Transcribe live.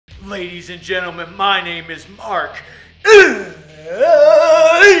Ladies and gentlemen, my name is Mark.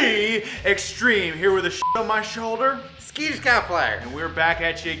 Xtreme, here with a shit on my shoulder. Skeeter Skyflyer. And we're back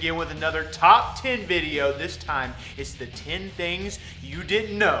at you again with another top 10 video. This time, it's the 10 things you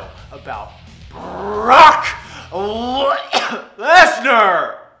didn't know about Brock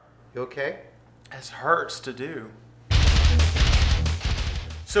Lesnar. You okay? This hurts to do.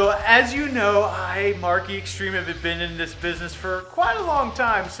 So as you know, I, Marky Xtreme, have been in this business for quite a long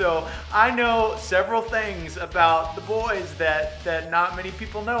time, so I know several things about the boys that not many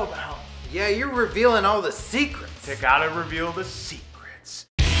people know about. Yeah, you're revealing all the secrets. You gotta reveal the secrets.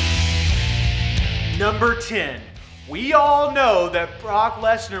 Number 10. We all know that Brock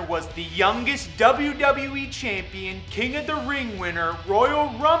Lesnar was the youngest WWE champion, King of the Ring winner, Royal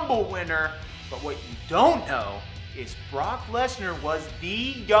Rumble winner, but what you don't know is Brock Lesnar was the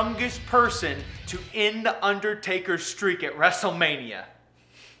youngest person to end the Undertaker's streak at WrestleMania.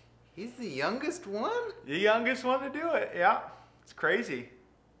 He's the youngest one? The youngest one to do it, yeah. It's crazy.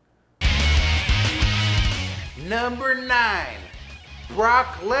 Number 9.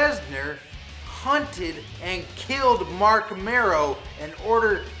 Brock Lesnar hunted and killed Mark Marrow in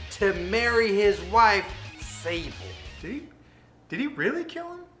order to marry his wife, Sable. Did he really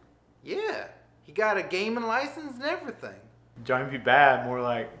kill him? Yeah. He got a gaming license and everything. Johnny be bad, more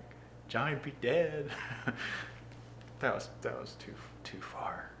like Johnny be dead. that was too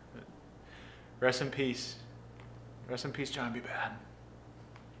far. Rest in peace. Rest in peace, Johnny be bad.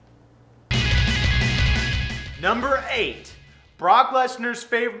 Number 8. Brock Lesnar's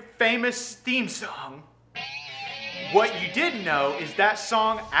famous theme song. What you didn't know is that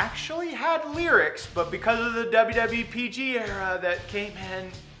song actually had lyrics, but because of the WWE PG era that came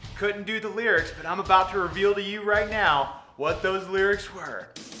in, couldn't do the lyrics, but I'm about to reveal to you right now what those lyrics were.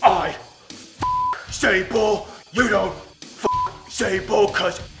 I Sable, you don't Sable,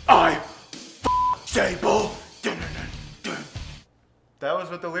 cause I Sable. Dun, dun, dun, dun. That was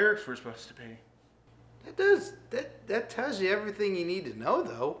what the lyrics were supposed to be. That tells you everything you need to know,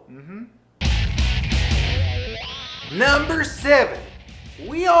 though. Mm-hmm. Number 7.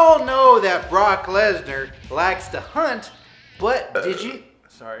 We all know that Brock Lesnar likes to hunt, but did you...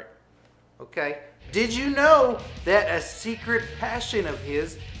 Sorry. Okay. Did you know that a secret passion of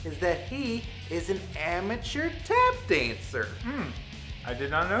his is that he is an amateur tap dancer? I did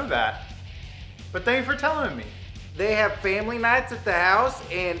not know that. But thank you for telling me. They have family nights at the house,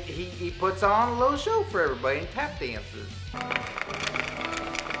 and he puts on a little show for everybody and tap dances.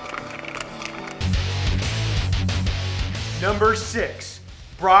 Number 6.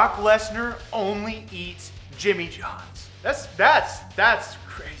 Brock Lesnar only eats Jimmy John's. That's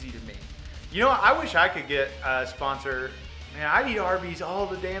crazy to me. You know, I wish I could get a sponsor. Man, I eat Arby's all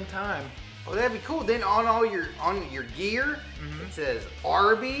the damn time. Oh, that'd be cool. Then on your gear, it says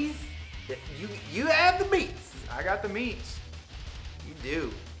Arby's. You have the meats. I got the meats. You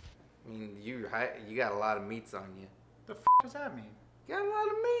do. I mean, you got a lot of meats on you. The f does that mean? You got a lot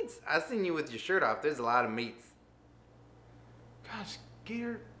of meats. I seen you with your shirt off. There's a lot of meats. Gosh,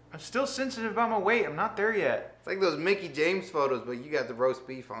 Skeeter, I'm still sensitive about my weight. I'm not there yet. It's like those Mickey James photos, but you got the roast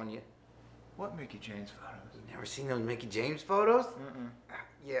beef on you. What Mickey James photos? You never seen those Mickey James photos? Mm-mm.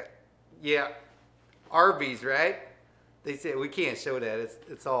 Yeah. Arby's, right? They said we can't show that.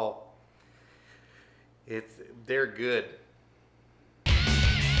 They're good.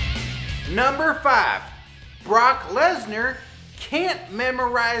 Number 5. Brock Lesnar can't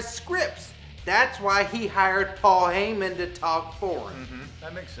memorize scripts. That's why he hired Paul Heyman to talk for him.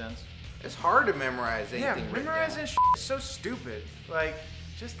 That makes sense. It's hard to memorize anything. Yeah, memorizing shit is so stupid. Like,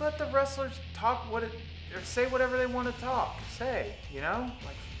 just let the wrestlers talk or say whatever they want to say, you know?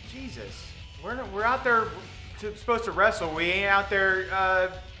 Like, Jesus. We're out there supposed to wrestle. We ain't out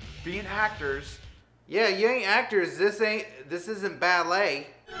there being actors. Yeah, you ain't actors. This isn't ballet.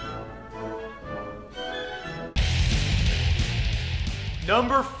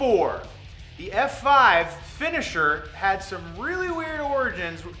 Number 4. The F5 finisher had some really weird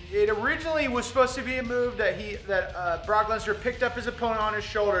origins. It originally was supposed to be a move that Brock Lesnar picked up his opponent on his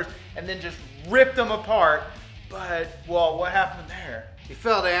shoulders and then just ripped them apart. But, well, what happened there? He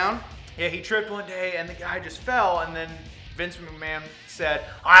fell down. Yeah, he tripped one day and the guy just fell, and then Vince McMahon said,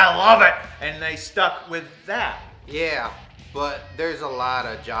 "I love it," and they stuck with that. Yeah, but there's a lot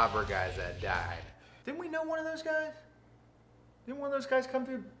of jobber guys that died. Didn't we know one of those guys? Didn't one of those guys come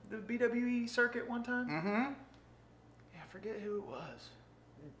through the BWE circuit one time? Mm-hmm. Yeah, I forget who it was.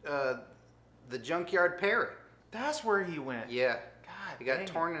 The Junkyard Parrot. That's where he went. Yeah. God, he got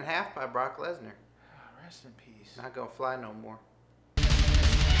torn in half by Brock Lesnar. Oh, rest in peace. Not gonna fly no more.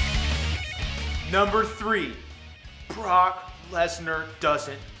 Number 3. Brock Lesnar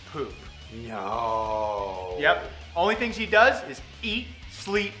doesn't poop. No. Yep. Only things he does is eat,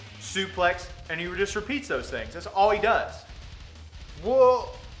 sleep, suplex, and he just repeats those things. That's all he does.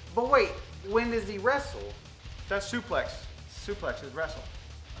 Well, but wait, when does he wrestle? That's suplex. Suplex is wrestle.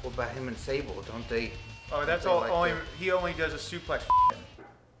 What about him and Sable? Don't they? Oh, that's all. Only he only does a suplex.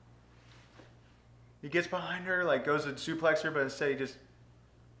 He gets behind her, like goes to suplex her, but instead he just.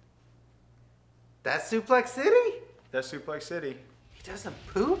 That's Suplex City? That's Suplex City. He doesn't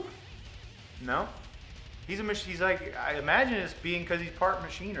poop? No. He's a machine. He's like, I imagine it's being because he's part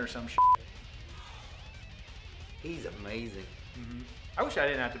machine or some shit. He's amazing. I wish I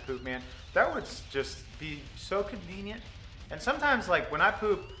didn't have to poop, man. That would just be so convenient. And sometimes, like, when I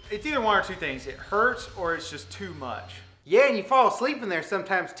poop, it's either one or two things. It hurts or it's just too much. Yeah, and you fall asleep in there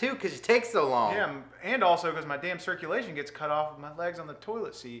sometimes too because it takes so long. Yeah, and also because my damn circulation gets cut off with my legs on the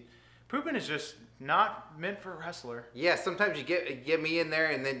toilet seat. Pooping is just not meant for a wrestler. Yeah, sometimes you get me in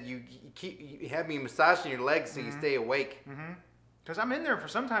there and then you have me massaging your legs so you stay awake. Because I'm in there for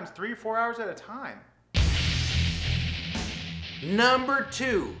sometimes 3 or 4 hours at a time. Number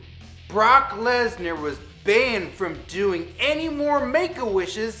 2, Brock Lesnar was banned from doing any more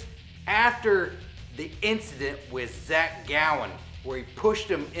Make-A-Wishes after the incident with Zach Gowen, where he pushed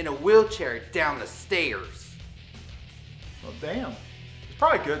him in a wheelchair down the stairs. Well, damn. It's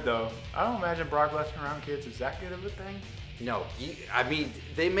probably good, though. I don't imagine Brock Lesnar around kids is that good of a thing. No, I mean,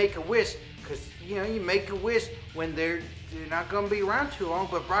 they make a wish, because, you know, you make a wish when they're not going to be around too long,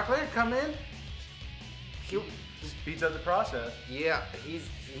 but Brock Lesnar come in, Just speeds up the process. yeah, he's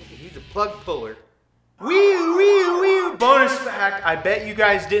a plug puller. Bonus fact, I bet you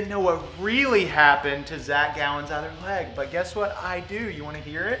guys didn't know what really happened to Zach Gowen's other leg, but guess what I do? You want to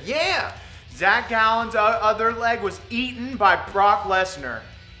hear it? Yeah! Zach Gowen's other leg was eaten by Brock Lesnar.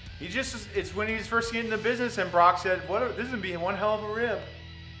 It's when he was first getting into business and Brock said, this is going to be one hell of a rib.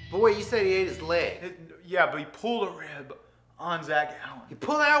 But wait, you said he ate his leg. Yeah, but he pulled a rib on Zach Gowen. He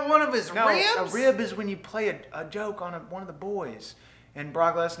pulled out one of his ribs? A rib is when you play a joke on one of the boys. And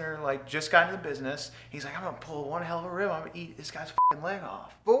Brock Lesnar, like, just got into the business. He's like, I'm going to pull one hell of a rib. I'm going to eat this guy's fucking leg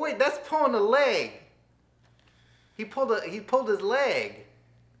off. But wait, that's pulling a leg. He pulled his leg.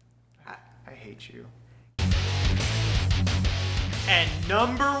 I hate you. And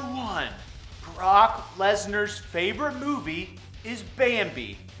number 1, Brock Lesnar's favorite movie is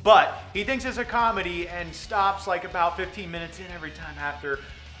Bambi. But he thinks it's a comedy and stops like about 15 minutes in every time after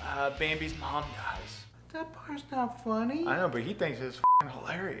Bambi's mom dies. That part's not funny. I know, but he thinks it's fucking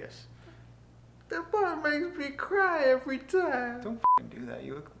hilarious. That part makes me cry every time. Don't fucking do that.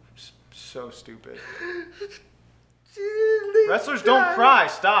 You look so stupid. Wrestlers Wrestlers don't cry.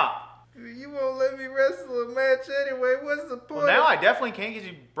 Stop. You won't let me wrestle a match anyway. What's the point? Well, now I definitely can't because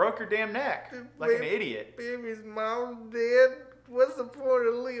you broke your damn neck like an idiot. Baby's mom dead. What's the point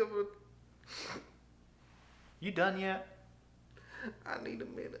of living? You done yet? I need a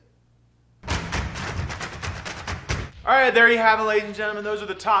minute. All right, there you have it, ladies and gentlemen. Those are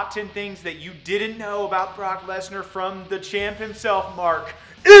the top 10 things that you didn't know about Brock Lesnar from the champ himself, Mark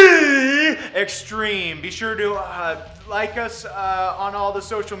Xtreme. Be sure to like us on all the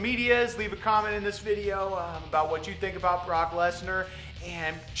social medias. Leave a comment in this video about what you think about Brock Lesnar.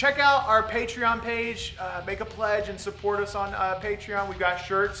 And check out our Patreon page. Make a pledge and support us on Patreon. We've got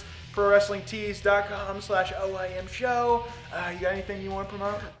shirts, prowrestlingtees.com/OIMshow. You got anything you want to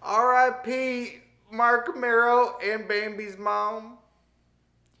promote? R.I.P. Mark Camaro and Bambi's mom.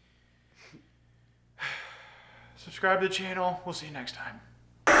 Subscribe to the channel. We'll see you next time.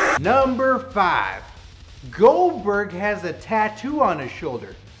 Number 5. Goldberg has a tattoo on his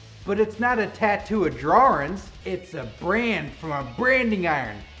shoulder, but it's not a tattoo of drawings. It's a brand from a branding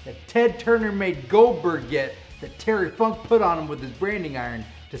iron that Ted Turner made Goldberg get that Terry Funk put on him with his branding iron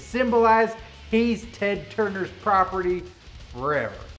to symbolize he's Ted Turner's property forever.